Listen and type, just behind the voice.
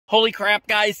Holy crap,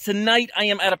 guys, tonight I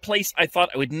am at a place I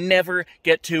thought I would never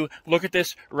get to. Look at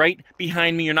this right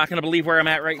behind me. You're not going to believe where I'm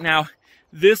at right now.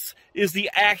 This is the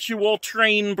actual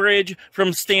train bridge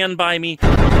from Stand By Me.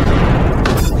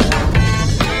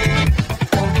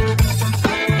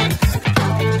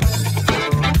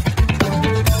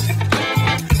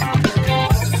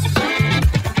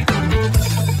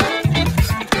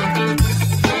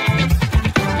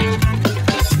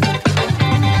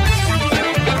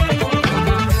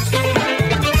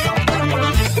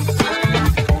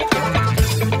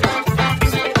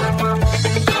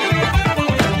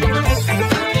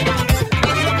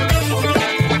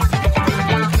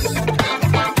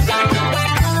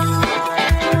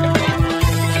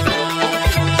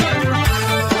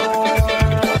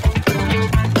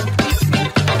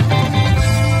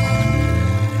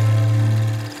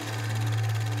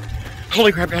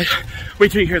 Holy crap, guys.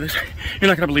 Wait till you hear this. You're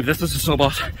not gonna believe this. This is so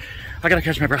boss. I gotta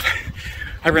catch my breath.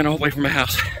 I ran all the way from my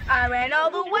house. I ran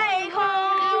all the way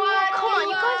home. Come on,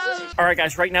 you guys. All right,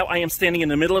 guys, right now I am standing in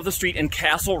the middle of the street in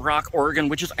Castle Rock, Oregon,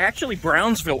 which is actually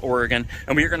Brownsville, Oregon,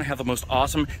 and we are gonna have the most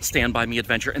awesome Stand By Me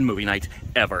adventure and movie night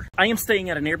ever. I am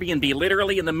staying at an Airbnb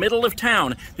literally in the middle of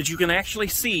town that you can actually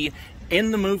see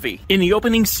in the movie. In the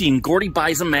opening scene, Gordy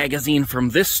buys a magazine from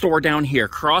this store down here,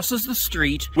 crosses the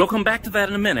street, we'll come back to that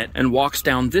in a minute, and walks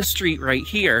down this street right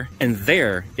here, and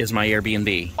there is my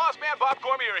Airbnb. Boss man Bob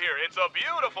Cormier here. It's a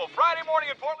beautiful Friday morning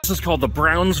in Portland. This is called the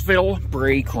Brownsville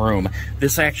Break Room.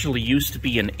 This actually used to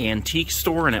be an antique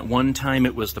store, and at one time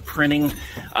it was the printing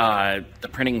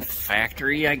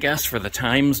factory, I guess, for the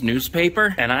Times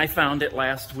newspaper. And I found it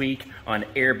last week on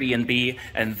Airbnb,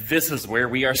 and this is where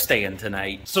we are staying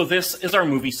tonight. So this is our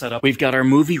movie setup. We've got our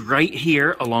movie right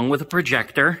here, along with a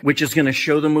projector, which is gonna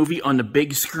show the movie on the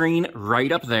big screen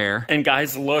right up there. And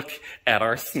guys, look at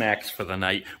our snacks for the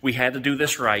night. We had to do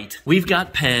this right. We've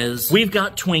got Pez, we've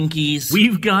got Twinkies,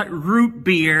 we've got root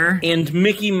beer, and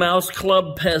Mickey Mouse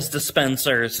Club Pez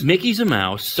dispensers. Mickey's a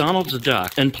mouse, Donald's a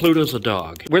duck, and Pluto's a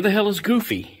dog. Where the hell is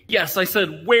Goofy? Yes, I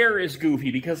said, where is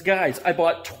Goofy? Because, guys, I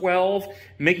bought 12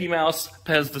 Mickey Mouse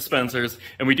Pez dispensers,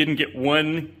 and we didn't get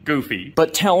one Goofy.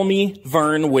 But tell me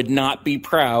Vern would not be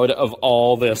proud of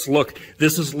all this. Look,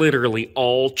 this is literally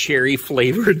all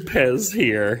cherry-flavored Pez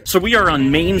here. So we are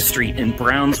on Main Street in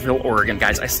Brownsville, Oregon.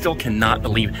 Guys, I still cannot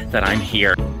believe that I'm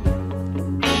here.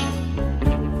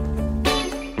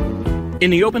 In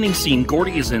the opening scene,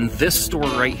 Gordy is in this store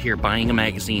right here buying a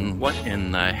magazine. What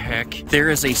in the heck?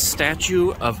 There is a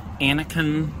statue of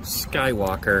Anakin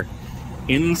Skywalker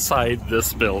inside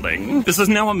this building. This is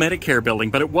now a Medicare building,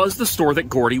 but it was the store that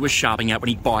Gordy was shopping at when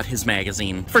he bought his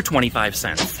magazine for 25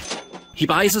 cents. He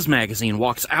buys his magazine,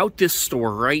 walks out this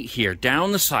store right here,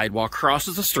 down the sidewalk,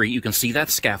 crosses the street. You can see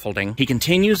that scaffolding. He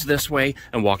continues this way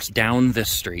and walks down this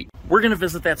street. We're gonna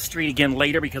visit that street again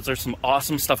later because there's some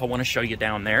awesome stuff I wanna show you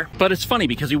down there. But it's funny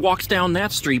because he walks down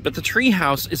that street, but the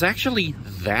treehouse is actually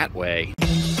that way.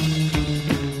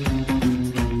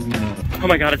 Oh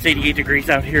my god, it's 88 degrees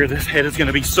out here. This head is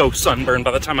gonna be so sunburned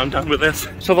by the time I'm done with this.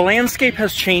 So the landscape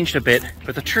has changed a bit,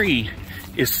 but the tree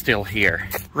is still here.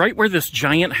 Right where this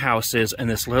giant house is and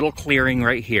this little clearing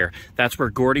right here, that's where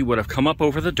Gordy would have come up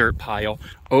over the dirt pile,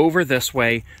 over this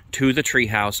way to the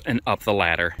treehouse and up the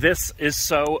ladder. This is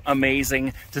so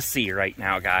amazing to see right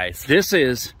now, guys. This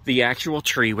is the actual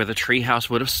tree where the treehouse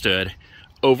would have stood,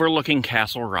 overlooking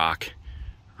Castle Rock,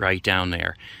 right down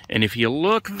there. And if you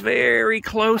look very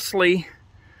closely,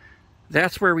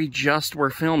 that's where we just were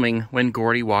filming when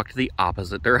Gordy walked the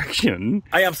opposite direction.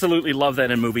 I absolutely love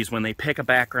that in movies when they pick a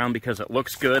background because it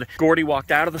looks good. Gordy walked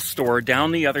out of the store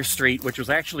down the other street, which was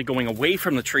actually going away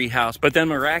from the treehouse, but then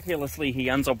miraculously he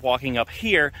ends up walking up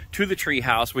here to the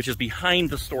treehouse, which is behind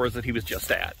the stores that he was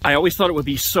just at. I always thought it would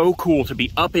be so cool to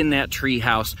be up in that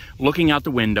treehouse looking out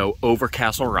the window over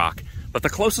Castle Rock. But the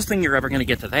closest thing you're ever going to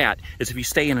get to that is if you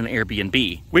stay in an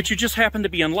Airbnb, which you just happen to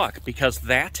be in luck because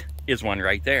that is one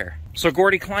right there. So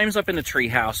Gordy climbs up in the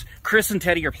treehouse. Chris and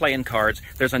Teddy are playing cards.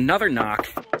 There's another knock.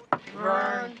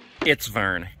 Vern. It's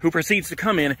Vern, who proceeds to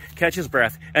come in, catch his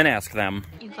breath, and ask them,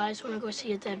 You guys want to go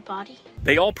see a dead body?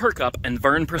 They all perk up, and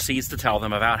Vern proceeds to tell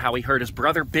them about how he heard his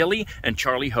brother Billy and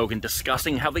Charlie Hogan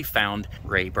discussing how they found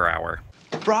Ray Brower.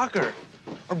 Brocker,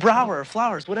 or Brower, or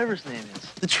Flowers, whatever his name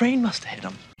is. The train must have hit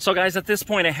him. So guys, at this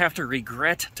point I have to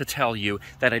regret to tell you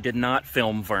that I did not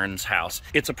film Vern's house.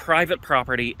 It's a private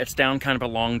property, it's down kind of a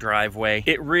long driveway.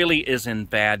 It really is in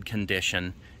bad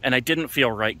condition, and I didn't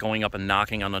feel right going up and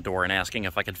knocking on the door and asking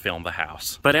if I could film the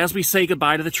house. But as we say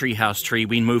goodbye to the treehouse tree,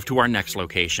 we move to our next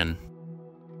location.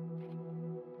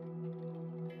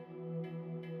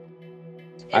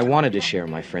 I wanted to share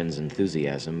my friend's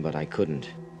enthusiasm, but I couldn't.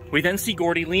 We then see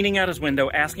Gordy leaning out his window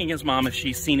asking his mom if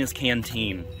she's seen his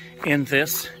canteen. And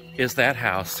this is that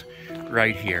house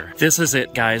right here. This is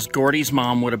it, guys. Gordy's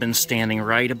mom would have been standing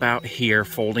right about here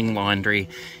folding laundry.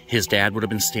 His dad would have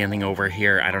been standing over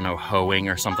here, I don't know, hoeing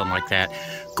or something like that.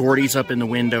 Gordy's up in the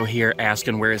window here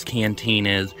asking where his canteen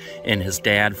is, and his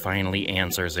dad finally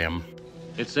answers him.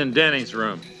 It's in Denny's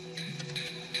room.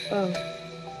 Oh.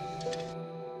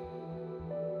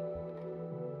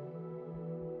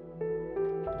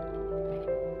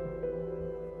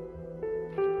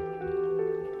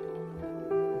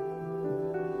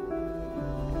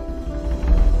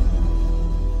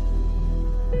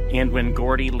 And when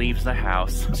Gordy leaves the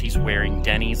house, he's wearing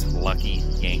Denny's lucky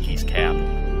Yankees cap.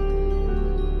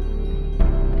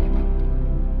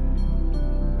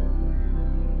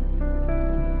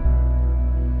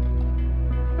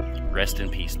 Rest in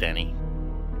peace, Denny.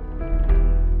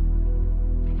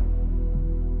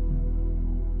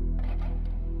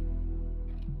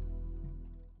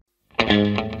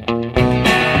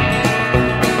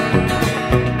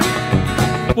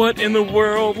 What in the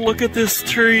world? Look at this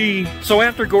tree. So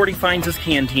after Gordy finds his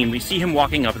canteen, we see him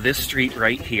walking up this street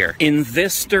right here, in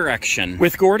this direction.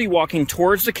 With Gordy walking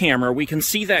towards the camera, we can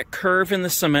see that curve in the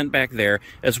cement back there,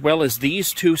 as well as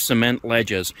these two cement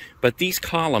ledges, but these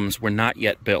columns were not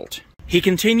yet built. He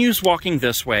continues walking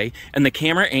this way, and the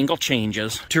camera angle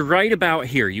changes to right about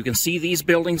here. You can see these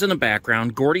buildings in the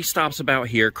background. Gordy stops about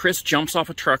here. Chris jumps off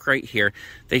a truck right here.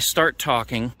 They start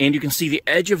talking, and you can see the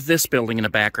edge of this building in the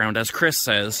background, as Chris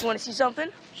says. You want to see something?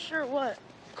 Sure, what?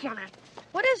 Come on, man.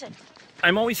 What is it?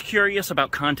 I'm always curious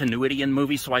about continuity in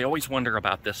movies, so I always wonder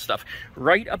about this stuff.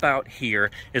 Right about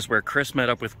here is where Chris met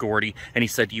up with Gordy, and he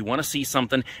said, do you want to see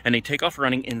something? And they take off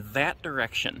running in that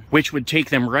direction, which would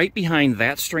take them right behind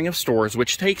that string of stores,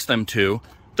 which takes them to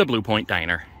the Blue Point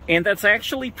Diner. And that's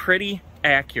actually pretty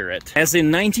accurate. As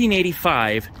in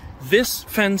 1985, this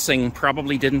fencing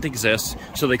probably didn't exist,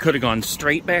 so they could have gone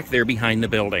straight back there behind the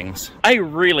buildings. I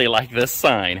really like this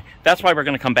sign. That's why we're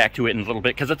going to come back to it in a little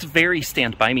bit, because it's very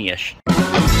Stand By Me-ish.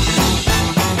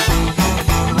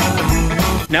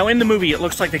 Now in the movie, it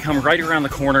looks like they come right around the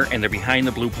corner and they're behind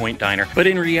the Blue Point Diner. But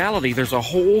in reality, there's a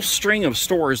whole string of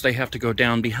stores they have to go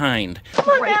down behind. Come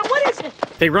on, man, what is it?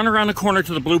 They run around the corner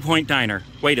to the Blue Point Diner.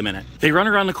 Wait a minute. They run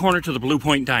around the corner to the Blue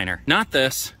Point Diner. Not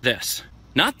this, this.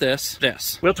 Not this,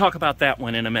 this. We'll talk about that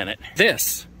one in a minute.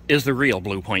 This is the real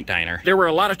Blue Point Diner. There were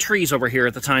a lot of trees over here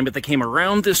at the time, but they came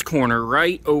around this corner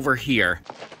right over here.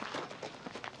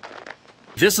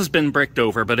 This has been bricked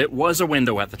over, but it was a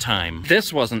window at the time.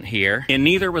 This wasn't here, and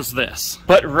neither was this.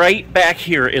 But right back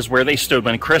here is where they stood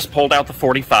when Chris pulled out the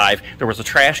 .45. There was a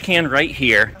trash can right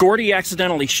here. Gordy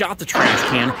accidentally shot the trash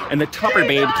can, and the Tupper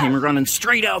babe came running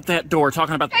straight out that door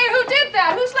talking about, Hey, who did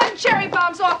that? Who's letting cherry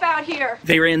bombs off out here?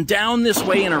 they ran down this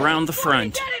way and around the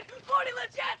front. Gordy,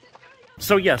 let's get it.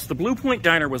 So yes, the Blue Point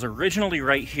Diner was originally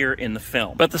right here in the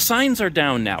film, but the signs are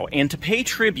down now, and to pay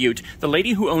tribute, the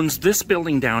lady who owns this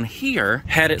building down here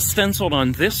had it stenciled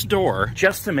on this door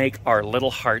just to make our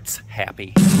little hearts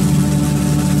happy.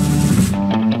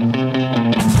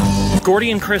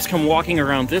 Gordy and Chris come walking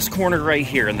around this corner right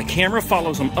here, and the camera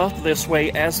follows them up this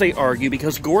way as they argue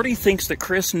because Gordy thinks that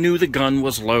Chris knew the gun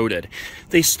was loaded.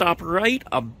 They stop right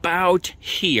about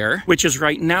here, which is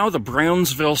right now the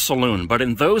Brownsville Saloon, but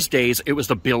in those days it was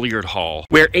the billiard hall,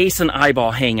 where Ace and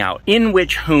Eyeball hang out, in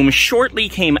which whom shortly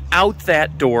came out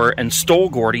that door and stole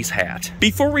Gordy's hat.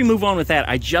 Before we move on with that,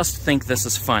 I just think this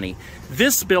is funny.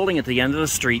 This building at the end of the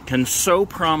street can so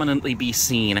prominently be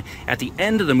seen at the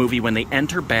end of the movie when they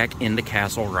enter back into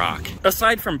Castle Rock.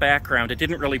 Aside from background, it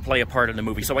didn't really play a part in the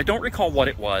movie, so I don't recall what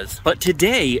it was. But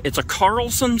today, it's a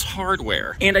Carlson's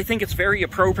Hardware, and I think it's very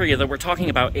appropriate that we're talking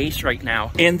about Ace right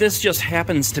now. And this just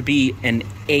happens to be an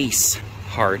Ace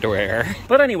Hardware.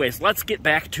 But anyways, let's get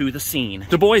back to the scene.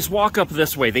 The boys walk up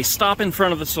this way. They stop in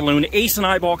front of the saloon. Ace and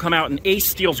Eyeball come out, and Ace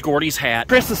steals Gordy's hat.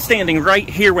 Chris is standing right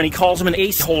here when he calls him an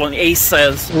ace hole, and Ace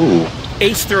says, ooh.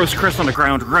 Ace throws Chris on the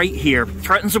ground right here,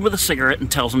 threatens him with a cigarette, and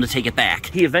tells him to take it back.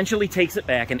 He eventually takes it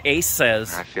back, and Ace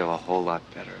says, I feel a whole lot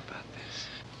better about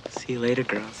this. See you later,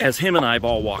 girls. as him and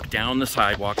Eyeball walk down the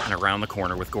sidewalk and around the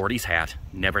corner with Gordy's hat,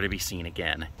 never to be seen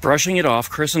again. Brushing it off,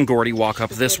 Chris and Gordy walk up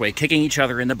this way, kicking each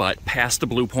other in the butt, past the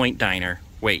Blue Point Diner.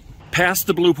 Wait. Past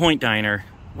the Blue Point Diner.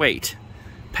 Wait.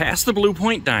 Past the Blue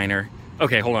Point Diner.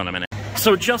 Okay, hold on a minute.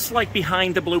 So just like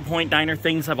behind the Blue Point Diner,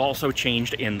 things have also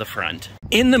changed in the front.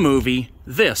 In the movie,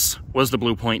 this was the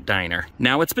Blue Point Diner.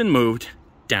 Now it's been moved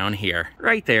down here.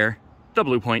 Right there, the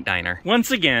Blue Point Diner.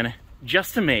 Once again,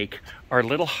 just to make our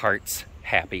little hearts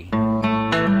happy.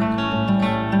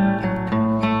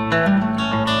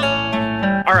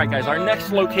 All right, guys, our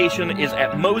next location is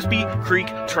at Mosby Creek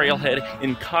Trailhead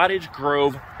in Cottage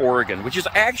Grove, Oregon, which is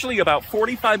actually about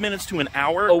 45 minutes to an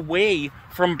hour away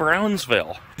from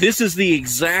Brownsville. This is the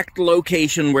exact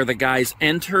location where the guys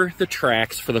enter the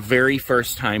tracks for the very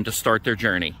first time to start their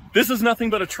journey. This is nothing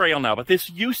but a trail now, but this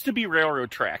used to be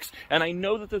railroad tracks, and I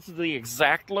know that this is the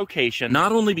exact location,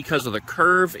 not only because of the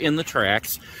curve in the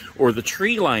tracks or the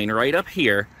tree line right up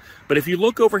here, but if you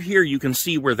look over here, you can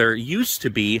see where there used to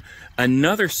be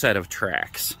another set of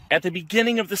tracks. At the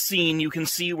beginning of the scene, you can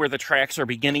see where the tracks are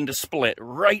beginning to split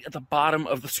right at the bottom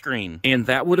of the screen. And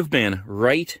that would have been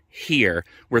right here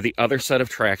where the other set of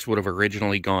tracks would have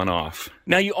originally gone off.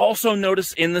 Now, you also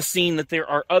notice in the scene that there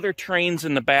are other trains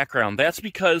in the background. That's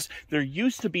because there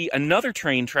used to be another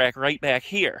train track right back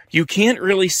here. You can't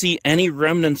really see any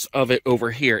remnants of it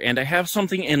over here, and I have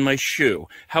something in my shoe.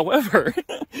 However,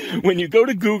 when you go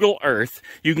to Google Earth,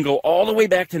 you can go all the way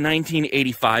back to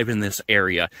 1985 in this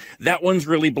area. That one's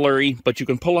really blurry, but you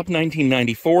can pull up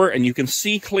 1994 and you can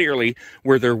see clearly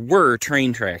where there were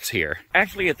train tracks here.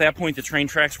 Actually, at that point, the train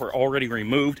tracks were already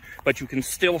removed, but you can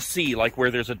still see like where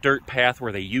there's a dirt path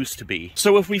where they used to be.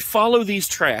 So if we follow these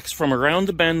tracks from around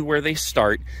the bend where they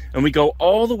start, and we go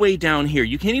all the way down here,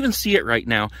 you can't even see it right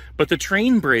now, but the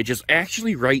train bridge is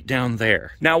actually right down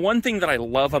there. Now, one thing that I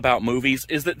love about movies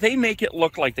is that they make it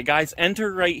look like the guys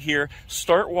enter right here,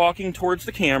 start walking towards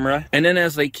the camera, and then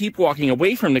as they keep walking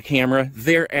away from the camera,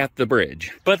 they're at the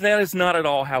bridge. But that is not at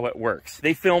all how it works.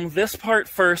 They film this part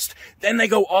first, then they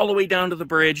go all the way down to the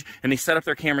bridge, and they set up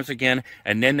their cameras again,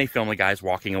 and then they film the guys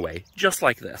walking away, just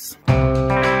like this.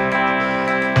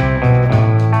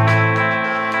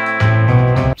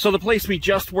 So the place we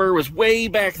just were was way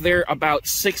back there, about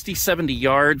 60, 70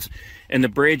 yards, and the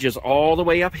bridge is all the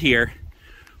way up here,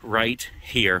 right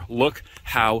here. Look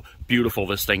how beautiful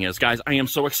this thing is. Guys, I am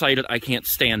so excited, I can't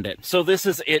stand it. So this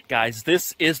is it, guys.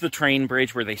 This is the train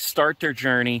bridge where they start their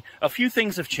journey. A few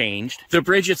things have changed. The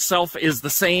bridge itself is the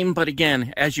same, but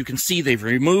again, as you can see, they've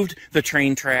removed the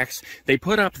train tracks. They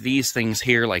put up these things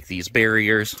here, like these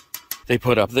barriers. They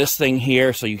put up this thing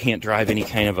here so you can't drive any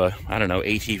kind of a, I don't know,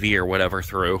 ATV or whatever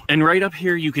through. And right up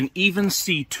here, you can even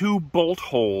see two bolt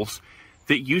holes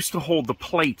that used to hold the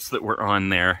plates that were on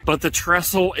there. But the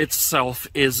trestle itself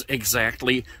is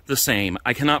exactly the same.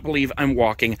 I cannot believe I'm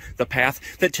walking the path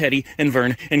that Teddy and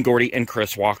Vern and Gordy and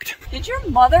Chris walked. Did your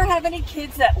mother have any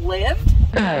kids that lived?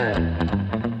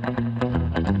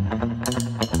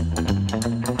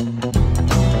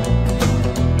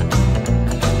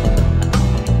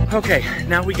 Okay,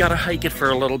 now we gotta hike it for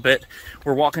a little bit.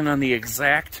 We're walking on the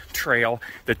exact trail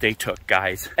that they took,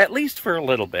 guys. At least for a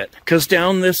little bit. Because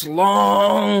down this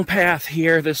long path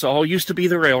here, this all used to be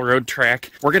the railroad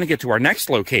track. We're gonna get to our next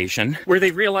location, where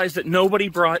they realized that nobody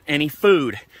brought any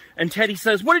food. And Teddy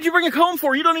says, "What did you bring a comb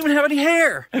for? You don't even have any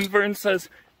hair." And Vern says,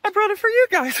 "I brought it for you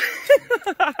guys."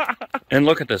 And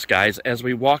look at this, guys. As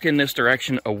we walk in this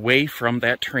direction away from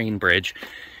that train bridge,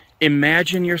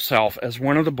 imagine yourself as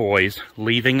one of the boys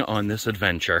leaving on this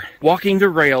adventure, walking the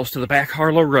rails to the back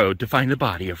Harlow Road to find the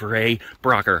body of Ray,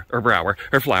 Brocker, or Brower,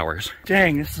 or Flowers.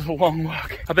 Dang, this is a long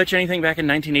walk. I bet you anything back in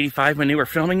 1985 when they were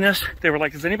filming this, they were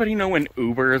like, does anybody know when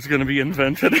Uber is going to be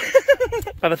invented?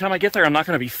 By the time I get there, I'm not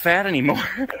going to be fat anymore.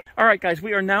 All right, guys,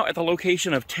 we are now at the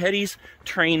location of Teddy's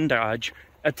train dodge,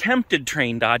 attempted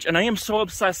train dodge, and I am so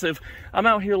obsessive. I'm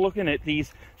out here looking at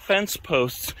these fence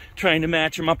posts trying to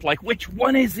match them up, like which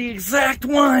one is the exact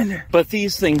one. But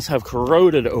these things have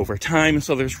corroded over time,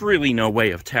 so there's really no way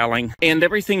of telling. And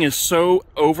everything is so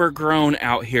overgrown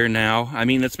out here now. I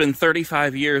mean, it's been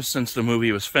 35 years since the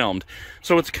movie was filmed,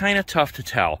 so it's kind of tough to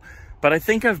tell. But I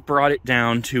think I've brought it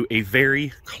down to a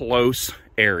very close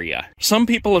area. Some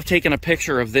people have taken a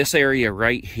picture of this area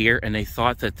right here and they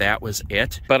thought that that was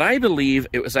it, but I believe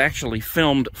it was actually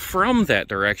filmed from that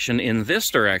direction in this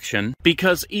direction,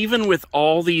 because even with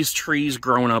all these trees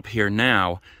grown up here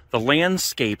now, the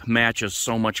landscape matches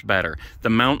so much better. The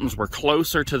mountains were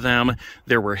closer to them.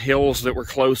 There were hills that were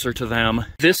closer to them.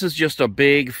 This is just a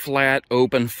big, flat,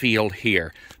 open field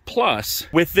here. Plus,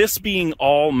 with this being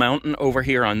all mountain over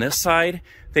here on this side,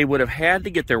 they would have had to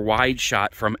get their wide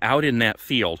shot from out in that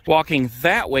field, walking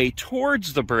that way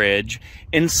towards the bridge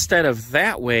instead of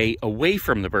that way away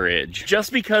from the bridge,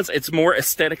 just because it's more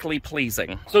aesthetically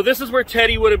pleasing. So this is where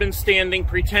Teddy would have been standing,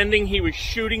 pretending he was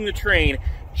shooting the train,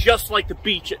 just like the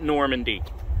beach at Normandy.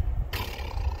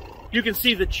 You can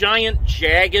see the giant,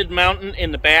 jagged mountain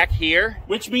in the back here,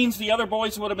 which means the other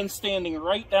boys would have been standing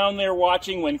right down there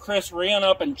watching when Chris ran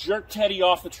up and jerked Teddy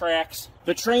off the tracks.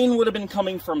 The train would have been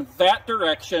coming from that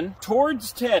direction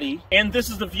towards Teddy, and this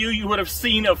is the view you would have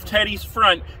seen of Teddy's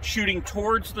front shooting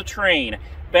towards the train.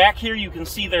 Back here you can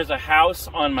see there's a house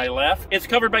on my left. It's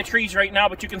covered by trees right now,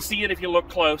 but you can see it if you look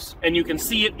close. And you can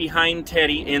see it behind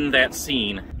Teddy in that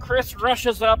scene. Chris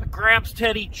rushes up, grabs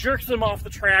Teddy, jerks him off the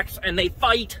tracks, and they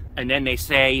fight. And then they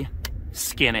say,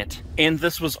 skin it. And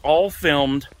this was all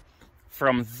filmed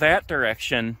from that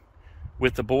direction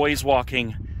with the boys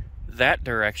walking that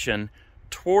direction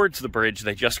towards the bridge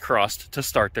they just crossed to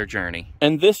start their journey.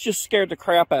 And this just scared the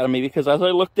crap out of me because as I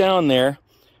look down there,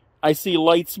 I see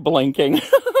lights blinking.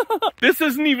 This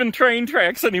isn't even train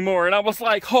tracks anymore, and I was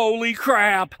like, holy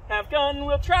crap. Have gun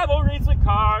will travel reads the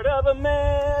card of a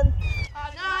man.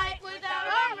 A night without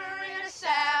armor in a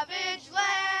savage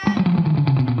land.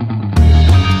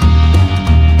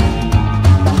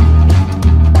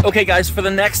 Okay guys, for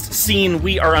the next scene,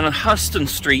 we are on Huston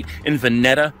Street in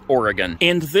Veneta, Oregon.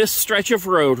 And this stretch of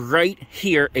road right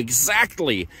here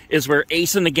exactly is where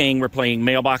Ace and the gang were playing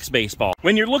mailbox baseball.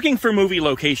 When you're looking for movie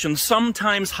locations,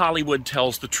 sometimes Hollywood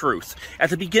tells the truth.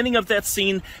 At the beginning of that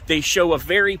scene, they show a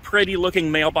very pretty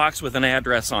looking mailbox with an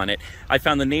address on it. I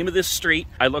found the name of this street,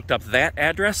 I looked up that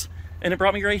address, and it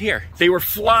brought me right here. They were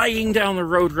flying down the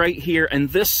road right here, and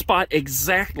this spot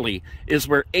exactly is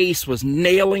where Ace was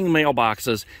nailing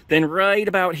mailboxes. Then right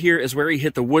about here is where he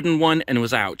hit the wooden one and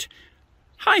was out.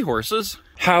 Hi, horses.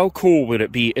 How cool would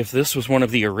it be if this was one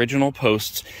of the original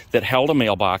posts that held a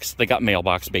mailbox that got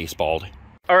mailbox baseballed?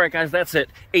 All right, guys, that's it.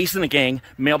 Ace and the gang,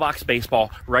 mailbox baseball,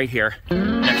 right here.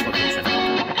 Next location.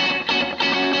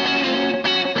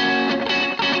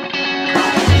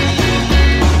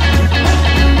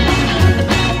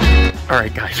 All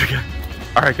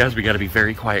right, guys, we gotta be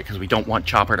very quiet because we don't want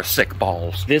Chopper to sick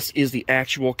balls. This is the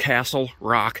actual Castle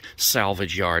Rock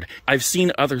salvage yard. I've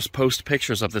seen others post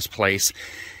pictures of this place,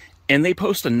 and they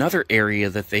post another area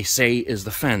that they say is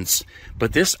the fence,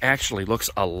 but this actually looks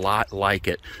a lot like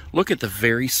it. Look at the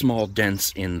very small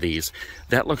dents in these.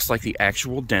 That looks like the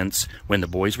actual dents when the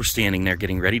boys were standing there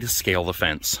getting ready to scale the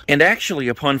fence. And actually,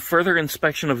 upon further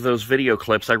inspection of those video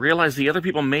clips, I realized the other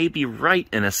people may be right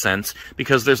in a sense,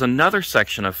 because there's another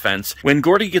section of fence. When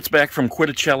Gordy gets back from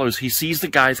Quiticello's, he sees the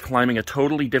guys climbing a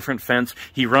totally different fence.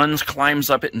 He runs, climbs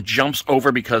up it, and jumps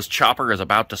over because Chopper is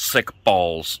about to sick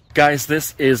balls. Guys,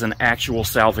 this is an actual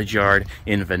salvage yard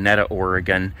in Veneta,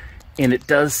 Oregon. And it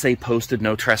does say posted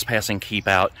no trespassing, keep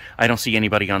out. I don't see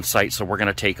anybody on site, so we're going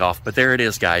to take off. But there it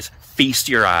is, guys. Feast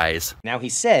your eyes. Now, he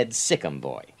said sick 'em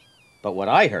boy. But what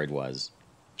I heard was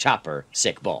Chopper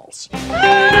sick balls.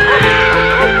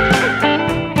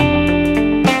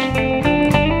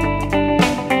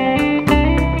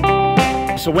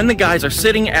 So when the guys are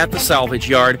sitting at the salvage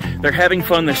yard, they're having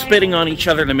fun, they're spitting on each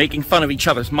other, they're making fun of each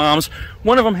other's moms.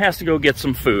 One of them has to go get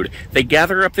some food. They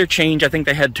gather up their change, I think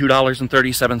they had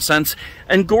 $2.37,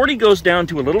 and Gordy goes down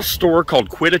to a little store called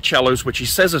Quiticello's, which he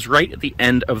says is right at the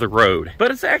end of the road.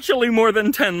 But it's actually more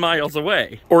than 10 miles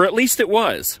away. Or at least it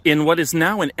was, in what is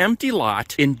now an empty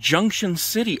lot in Junction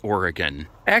City, Oregon.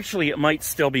 Actually, it might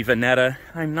still be Veneta.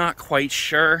 I'm not quite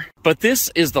sure. But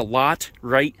this is the lot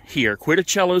right here.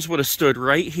 Quiticello's would have stood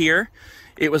right here.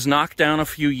 It was knocked down a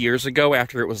few years ago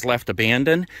after it was left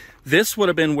abandoned. This would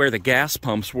have been where the gas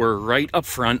pumps were, right up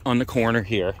front on the corner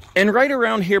here. And right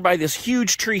around here by this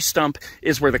huge tree stump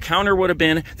is where the counter would have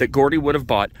been that Gordy would have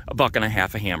bought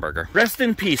 $1.50 a hamburger. Rest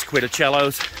in peace,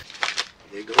 Quiticello's.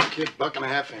 There you go, kid, $1.50 a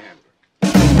hamburger.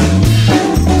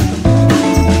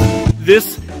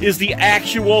 This is the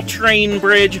actual train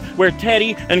bridge where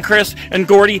Teddy and Chris and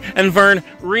Gordy and Vern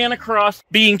ran across,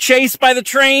 being chased by the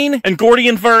train, and Gordy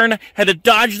and Vern had to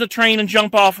dodge the train and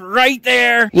jump off right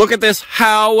there. Look at this.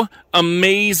 How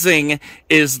amazing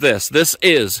is this? This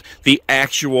is the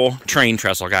actual train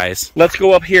trestle, guys. Let's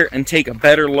go up here and take a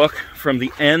better look from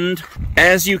the end.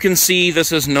 As you can see,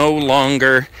 this is no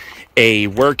longer a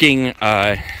working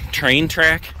train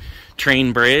track,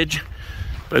 train bridge.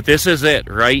 But this is it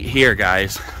right here,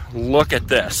 guys. Look at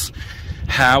this.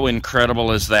 How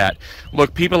incredible is that?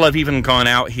 Look, people have even gone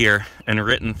out here and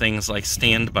written things like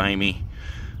 "Stand By Me"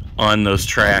 on those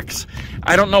tracks.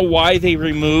 I don't know why they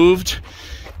removed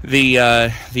the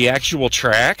actual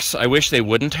tracks. I wish they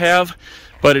wouldn't have,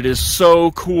 but it is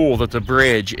so cool that the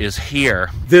bridge is here.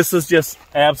 This is just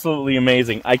absolutely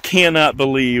amazing. I cannot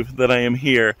believe that I am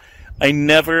here. I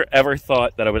never ever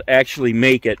thought that I would actually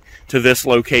make it to this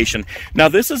location. Now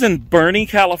this is in Bernie,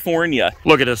 California.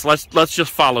 Look at this. Let's just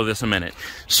follow this a minute.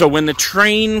 So when the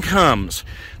train comes,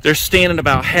 they're standing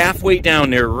about halfway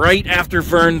down there right after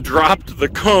Vern dropped the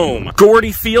comb.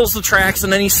 Gordy feels the tracks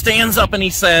and then he stands up and he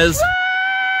says,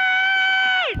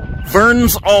 "Wait!"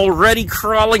 Vern's already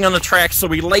crawling on the tracks, so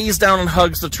he lays down and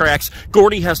hugs the tracks.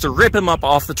 Gordy has to rip him up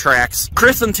off the tracks.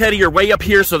 Chris and Teddy are way up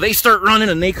here, so they start running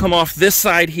and they come off this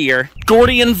side here.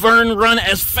 Gordy and Vern run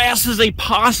as fast as they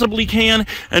possibly can,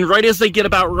 and right as they get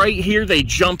about right here, they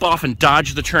jump off and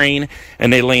dodge the train,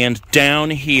 and they land down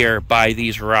here by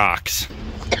these rocks.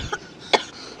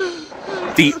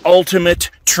 The ultimate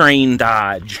train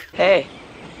dodge. Hey,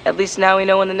 at least now we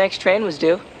know when the next train was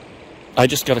due. I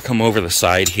just gotta come over the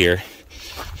side here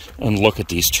and look at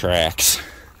these tracks.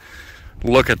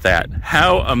 Look at that.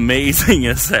 How amazing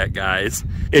is that, guys?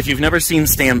 If you've never seen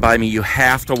Stand By Me, you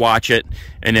have to watch it,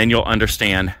 and then you'll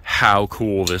understand how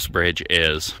cool this bridge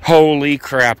is. Holy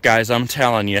crap, guys, I'm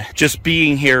telling you. Just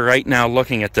being here right now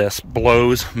looking at this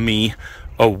blows me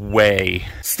away.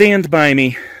 Stand By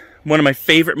Me, one of my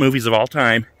favorite movies of all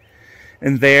time.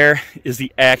 And there is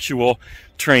the actual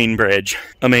train bridge.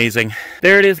 Amazing.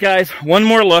 There it is, guys. One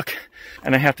more look.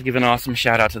 And I have to give an awesome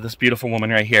shout out to this beautiful woman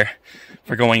right here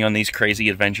for going on these crazy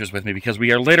adventures with me, because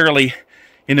we are literally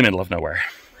in the middle of nowhere.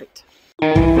 Right.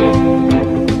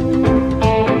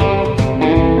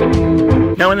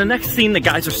 Now, in the next scene, the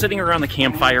guys are sitting around the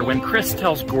campfire when Chris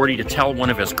tells Gordy to tell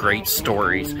one of his great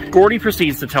stories. Gordy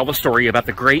proceeds to tell the story about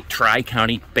the great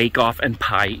Tri-County Bake-Off and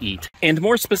Pie Eat, and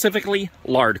more specifically,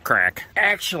 Lard Crack.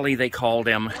 Actually, they called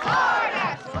him...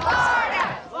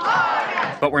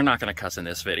 But we're not going to cuss in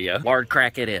this video. Lard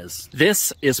Crack it is.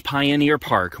 This is Pioneer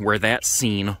Park, where that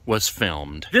scene was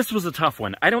filmed. This was a tough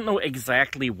one. I don't know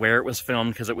exactly where it was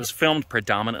filmed, because it was filmed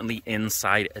predominantly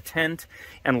inside a tent,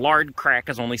 and Lard Crack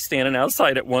is only standing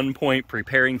outside at one point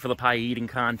preparing for the pie eating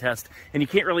contest, and you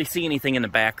can't really see anything in the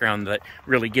background that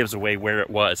really gives away where it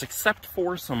was, except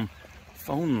for some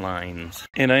phone lines.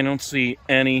 And I don't see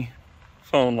any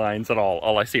phone lines at all.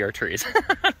 All I see are trees.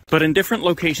 But in different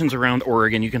locations around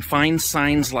Oregon, you can find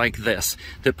signs like this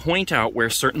that point out where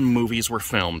certain movies were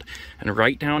filmed. And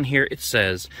right down here it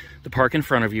says, the park in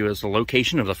front of you is the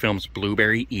location of the film's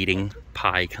Blueberry Eating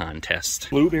Pie Contest.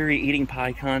 Blueberry Eating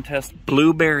Pie Contest?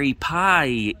 Blueberry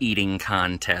Pie Eating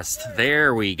Contest.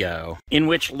 There we go. In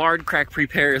which Lard Crack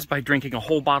prepares by drinking a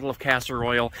whole bottle of castor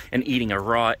oil and eating a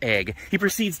raw egg. He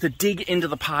proceeds to dig into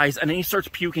the pies, and then he starts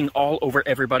puking all over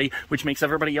everybody, which makes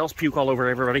everybody else puke all over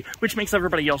everybody, which makes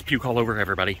everybody else puke all over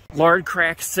everybody. Lard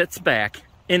Crack sits back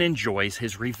and enjoys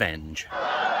his revenge.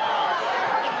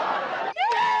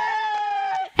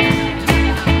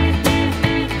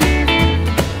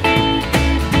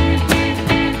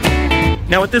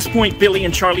 Now at this point, Billy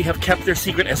and Charlie have kept their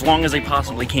secret as long as they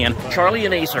possibly can. Charlie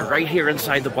and Ace are right here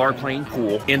inside the bar playing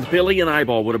pool, and Billy and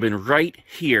Eyeball would have been right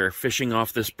here fishing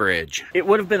off this bridge. It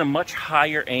would have been a much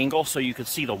higher angle so you could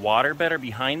see the water better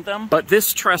behind them, but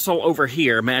this trestle over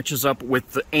here matches up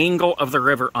with the angle of the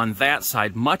river on that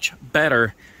side much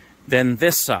better than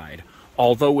this side.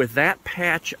 Although with that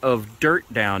patch of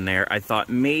dirt down there, I thought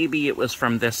maybe it was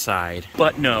from this side.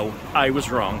 But no, I was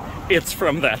wrong. It's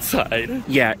from that side.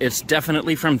 Yeah, it's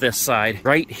definitely from this side.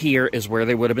 Right here is where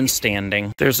they would have been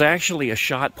standing. There's actually a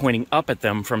shot pointing up at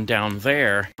them from down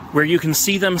there, where you can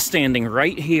see them standing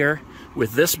right here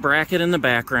with this bracket in the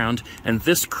background and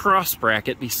this cross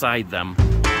bracket beside them.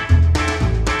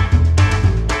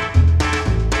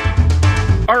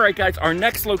 Alright guys, our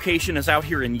next location is out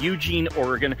here in Eugene,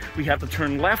 Oregon. We have to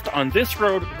turn left on this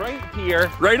road right here,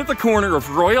 right at the corner of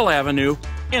Royal Avenue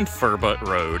and Furbutt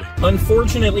Road.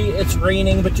 Unfortunately, it's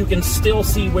raining, but you can still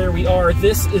see where we are.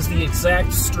 This is the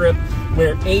exact strip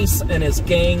where Ace and his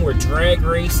gang were drag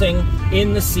racing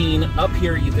in the scene. Up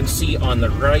here you can see on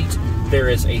the right, there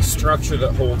is a structure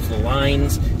that holds the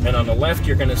lines, and on the left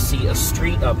you're going to see a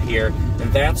street up here,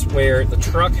 and that's where the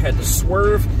truck had to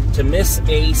swerve to miss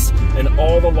Ace, and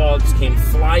all the logs came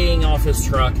flying off his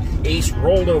truck. Ace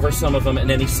rolled over some of them, and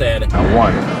then he said, I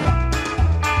won.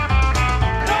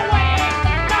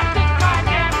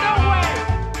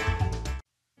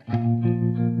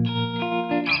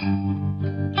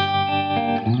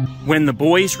 When the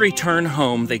boys return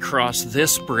home, they cross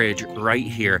this bridge right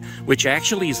here, which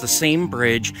actually is the same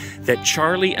bridge that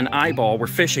Charlie and Eyeball were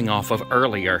fishing off of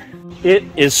earlier. It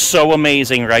is so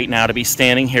amazing right now to be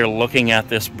standing here looking at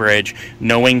this bridge,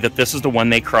 knowing that this is the one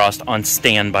they crossed on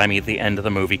Stand By Me at the end of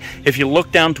the movie. If you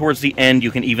look down towards the end,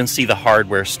 you can even see the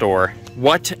hardware store.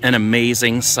 What an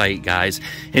amazing sight, guys.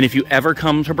 And if you ever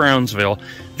come to Brownsville,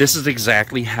 this is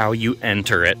exactly how you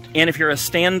enter it. And if you're a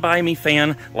Stand By Me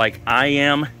fan like I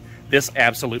am, this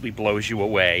absolutely blows you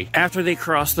away. After they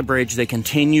cross the bridge, they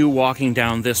continue walking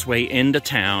down this way into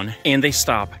town, and they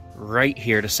stop right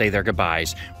here to say their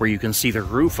goodbyes, where you can see the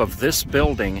roof of this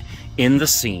building in the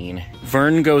scene.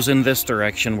 Vern goes in this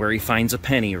direction where he finds a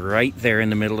penny right there in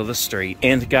the middle of the street.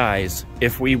 And guys,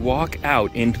 if we walk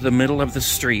out into the middle of the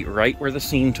street right where the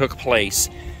scene took place,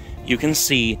 you can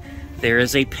see there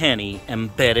is a penny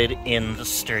embedded in the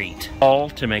street, all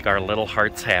to make our little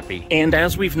hearts happy. And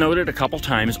as we've noted a couple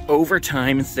times, over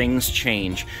time things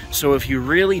change. So if you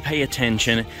really pay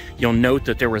attention, you'll note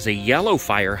that there was a yellow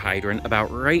fire hydrant about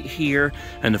right here,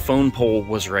 and the phone pole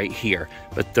was right here.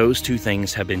 But those two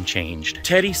things have been changed.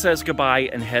 Teddy says goodbye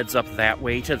and heads up that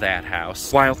way to that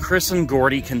house, while Chris and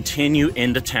Gordy continue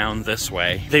into town this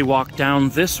way. They walk down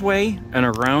this way and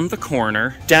around the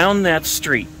corner, down that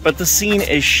street, but the scene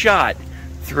is shot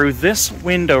through this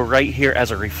window right here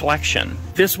as a reflection.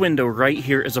 This window right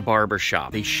here is a barber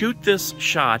shop. They shoot this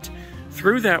shot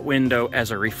through that window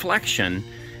as a reflection,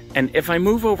 and if I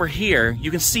move over here,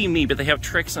 you can see me, but they have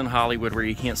tricks in Hollywood where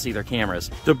you can't see their cameras.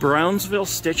 The Brownsville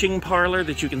stitching parlor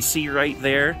that you can see right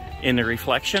there in the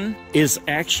reflection is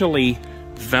actually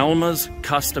Velma's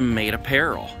custom-made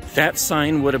apparel. That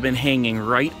sign would have been hanging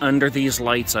right under these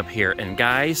lights up here, and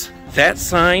guys, that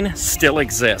sign still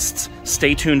exists.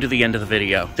 Stay tuned to the end of the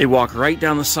video. They walk right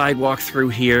down the sidewalk through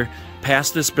here,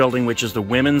 past this building, which is the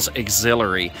Women's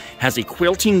Auxiliary. Has a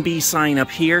quilting bee sign up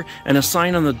here and a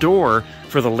sign on the door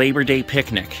for the Labor Day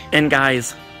picnic. And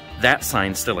guys, that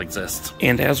sign still exists.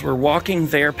 And as we're walking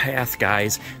their path,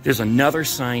 guys, there's another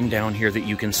sign down here that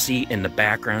you can see in the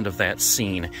background of that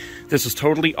scene. This is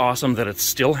totally awesome that it's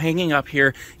still hanging up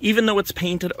here, even though it's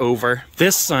painted over.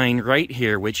 This sign right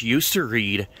here, which used to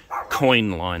read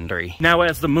Coin Laundry. Now,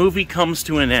 as the movie comes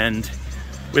to an end,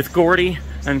 with Gordy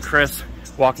and Chris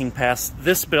walking past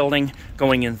this building,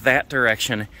 going in that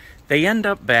direction, they end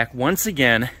up back once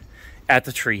again at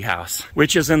the treehouse,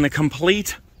 which is in the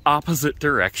complete opposite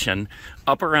direction,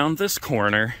 up around this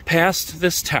corner, past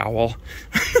this towel.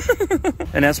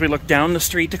 And as we look down the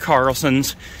street to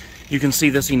Carlson's, you can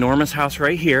see this enormous house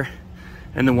right here,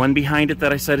 and the one behind it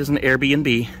that I said is an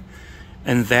Airbnb,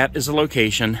 and that is the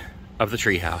location of the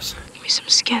treehouse. Give me some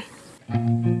skin.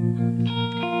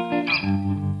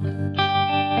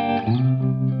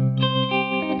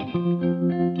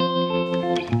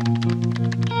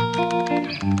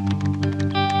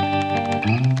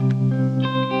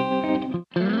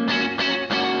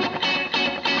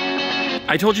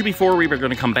 I told you before we were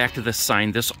going to come back to this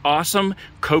sign, this awesome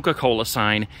Coca-Cola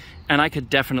sign, and I could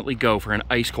definitely go for an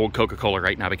ice-cold Coca-Cola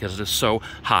right now because it is so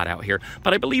hot out here.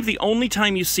 But I believe the only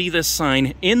time you see this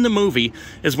sign in the movie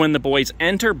is when the boys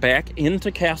enter back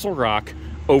into Castle Rock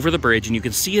over the bridge, and you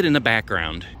can see it in the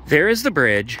background. There is the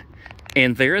bridge,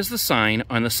 and there is the sign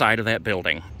on the side of that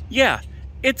building. Yeah,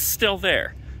 it's still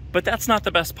there. But that's not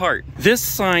the best part. This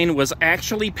sign was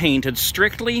actually painted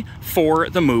strictly for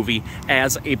the movie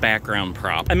as a background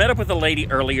prop. I met up with a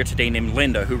lady earlier today named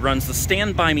Linda who runs the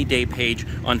Stand By Me Day page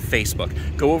on Facebook.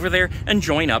 Go over there and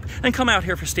join up and come out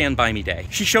here for Stand By Me Day.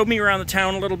 She showed me around the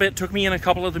town a little bit, took me in a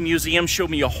couple of the museums, showed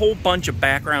me a whole bunch of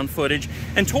background footage,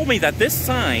 and told me that this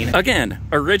sign, again,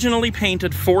 originally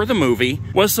painted for the movie,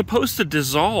 was supposed to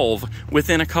dissolve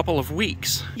within a couple of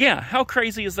weeks. Yeah, how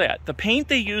crazy is that? The paint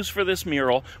they used for this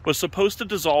mural was supposed to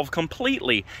dissolve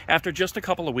completely after just a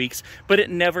couple of weeks, but it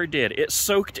never did. It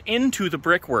soaked into the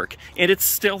brickwork, and it's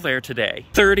still there today.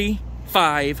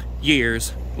 35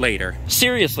 years later.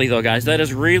 Seriously though, guys, that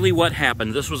is really what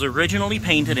happened. This was originally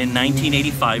painted in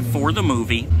 1985 for the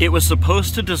movie. It was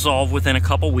supposed to dissolve within a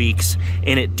couple weeks,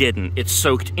 and it didn't. It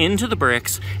soaked into the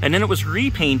bricks, and then it was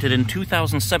repainted in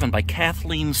 2007 by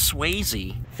Kathleen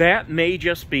Swayze. That may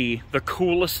just be the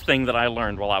coolest thing that I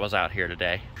learned while I was out here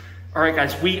today. All right,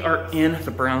 guys, we are in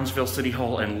the Brownsville City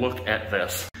Hall, and look at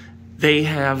this. They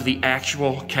have the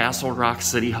actual Castle Rock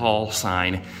City Hall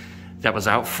sign that was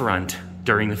out front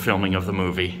during the filming of the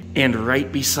movie. And right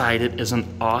beside it is an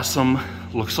awesome,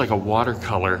 looks like a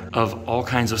watercolor of all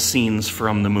kinds of scenes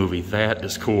from the movie. That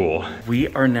is cool. We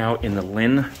are now in the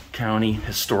Lynn County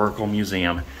Historical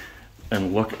Museum,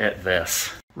 and look at this.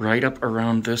 Right up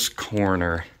around this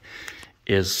corner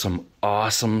is some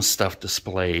awesome stuff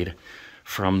displayed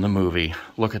from the movie.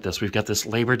 Look at this. We've got this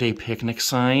Labor Day picnic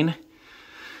sign,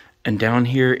 and down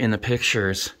here in the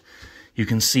pictures you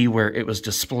can see where it was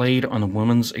displayed on the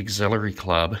Women's Auxiliary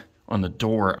Club on the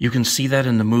door. You can see that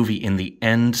in the movie in the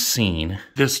end scene.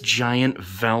 This giant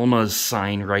Velma's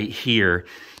sign right here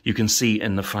you can see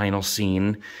in the final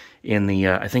scene in the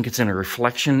I think it's in a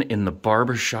reflection in the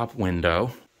barbershop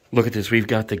window. Look at this. We've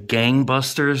got the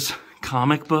Gangbusters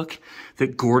comic book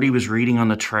that Gordy was reading on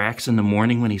the tracks in the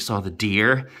morning when he saw the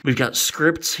deer. We've got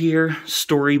scripts here,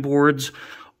 storyboards,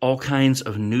 all kinds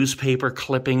of newspaper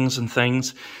clippings and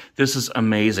things. This is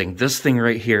amazing. This thing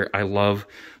right here, I love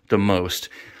the most.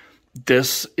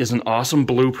 This is an awesome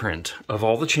blueprint of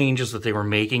all the changes that they were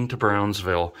making to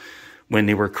Brownsville when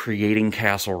they were creating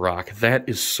Castle Rock. That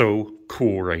is so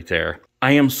cool right there.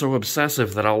 I am so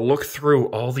obsessive that I'll look through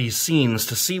all these scenes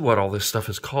to see what all this stuff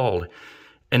is called.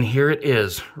 And here it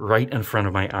is, right in front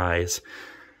of my eyes.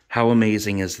 How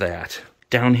amazing is that?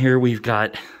 Down here we've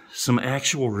got some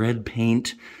actual red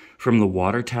paint from the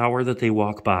water tower that they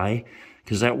walk by,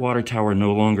 because that water tower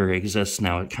no longer exists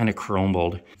now. It kind of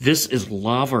crumbled. This is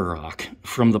lava rock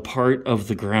from the part of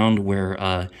the ground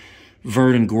where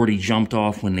Vern and Gordy jumped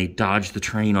off when they dodged the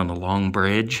train on the long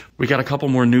bridge. We got a couple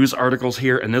more news articles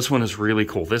here, and this one is really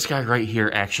cool. This guy right here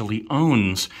actually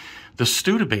owns the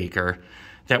Studebaker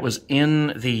that was in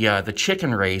the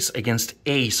chicken race against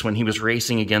Ace when he was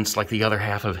racing against like the other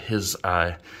half of his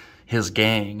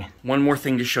gang. One more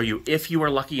thing to show you, if you are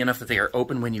lucky enough that they are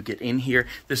open when you get in here,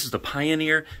 this is the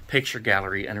Pioneer Picture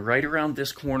Gallery, and right around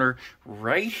this corner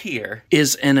right here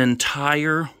is an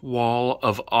entire wall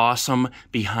of awesome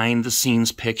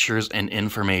behind-the-scenes pictures and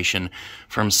information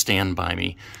from Stand By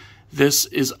Me. This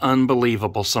is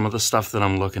unbelievable, some of the stuff that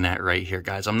I'm looking at right here,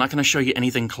 guys. I'm not going to show you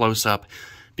anything close up,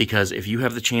 because if you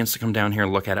have the chance to come down here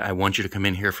and look at it, I want you to come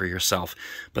in here for yourself.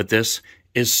 But this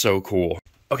is so cool.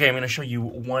 Okay, I'm going to show you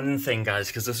one thing, guys,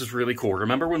 because this is really cool.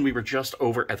 Remember when we were just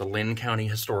over at the Lynn County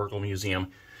Historical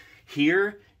Museum?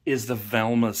 Here is the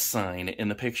Velma sign in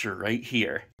the picture right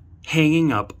here,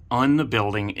 hanging up on the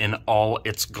building in all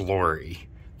its glory.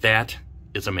 That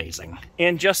is amazing.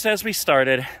 And just as we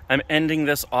started, I'm ending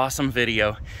this awesome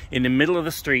video in the middle of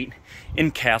the street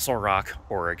in Castle Rock,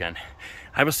 Oregon.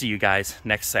 I will see you guys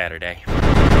next Saturday.